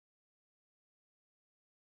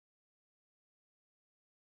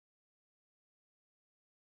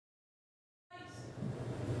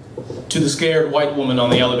To the scared white woman on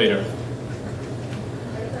the elevator.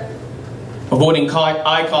 Avoiding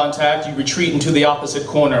eye contact, you retreat into the opposite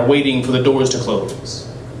corner, waiting for the doors to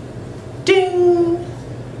close. Ding!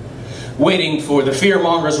 Waiting for the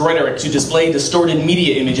fearmonger's rhetoric to display distorted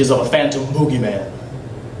media images of a phantom boogeyman.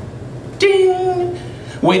 Ding!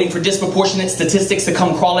 Waiting for disproportionate statistics to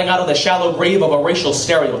come crawling out of the shallow grave of a racial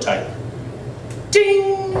stereotype.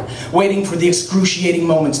 Ding! Waiting for the excruciating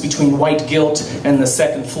moments between white guilt and the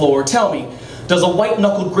second floor. Tell me, does a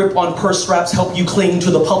white-knuckled grip on purse straps help you cling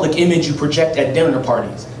to the public image you project at dinner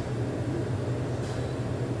parties?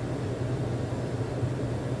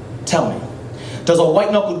 Tell me, does a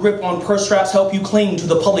white-knuckled grip on purse straps help you cling to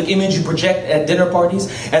the public image you project at dinner parties,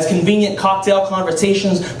 as convenient cocktail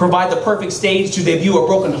conversations provide the perfect stage to debut a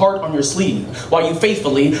broken heart on your sleeve, while you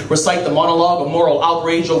faithfully recite the monologue of moral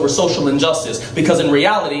outrage over social injustice, because in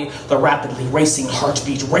reality, the rapidly racing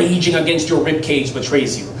heartbeat raging against your ribcage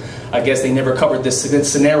betrays you? I guess they never covered this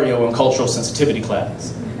scenario in cultural sensitivity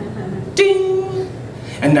class. Ding!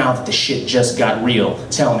 And now that the shit just got real,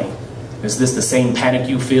 tell me, is this the same panic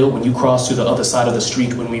you feel when you cross to the other side of the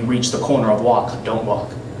street when we reach the corner of walk, don't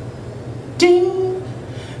walk? Ding!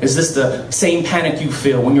 Is this the same panic you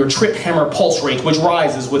feel when your trip hammer pulse rate, which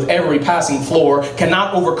rises with every passing floor,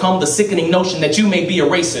 cannot overcome the sickening notion that you may be a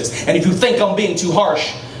racist? And if you think I'm being too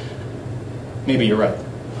harsh, maybe you're right.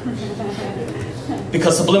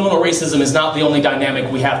 Because subliminal racism is not the only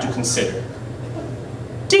dynamic we have to consider.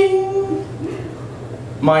 Ding!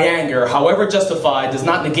 My anger, however justified, does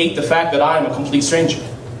not negate the fact that I am a complete stranger.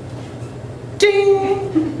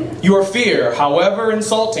 Ding! Your fear, however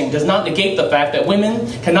insulting, does not negate the fact that women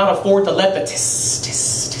cannot afford to let the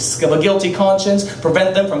tisk of a guilty conscience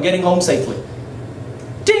prevent them from getting home safely.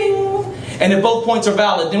 Ding! And if both points are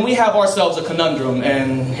valid, then we have ourselves a conundrum,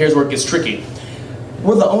 and here's where it gets tricky.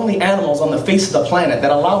 We're the only animals on the face of the planet that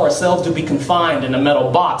allow ourselves to be confined in a metal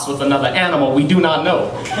box with another animal we do not know.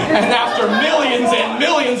 And after millions and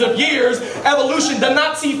millions of years, evolution did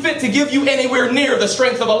not see fit to give you anywhere near the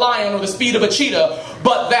strength of a lion or the speed of a cheetah,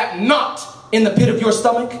 but that knot in the pit of your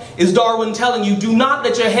stomach is Darwin telling you, do not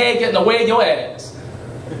let your head get in the way of your ass.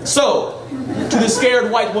 So, to the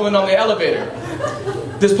scared white woman on the elevator,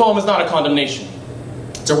 this poem is not a condemnation.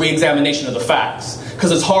 It's a re-examination of the facts.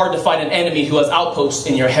 Because it's hard to fight an enemy who has outposts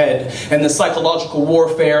in your head, and the psychological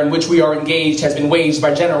warfare in which we are engaged has been waged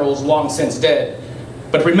by generals long since dead.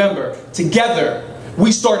 But remember, together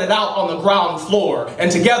we started out on the ground floor,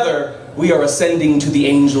 and together we are ascending to the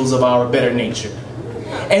angels of our better nature.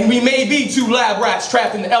 And we may be two lab rats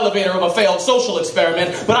trapped in the elevator of a failed social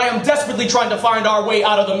experiment, but I am desperately trying to find our way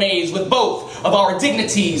out of the maze with both of our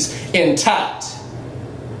dignities intact.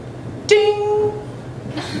 Ding!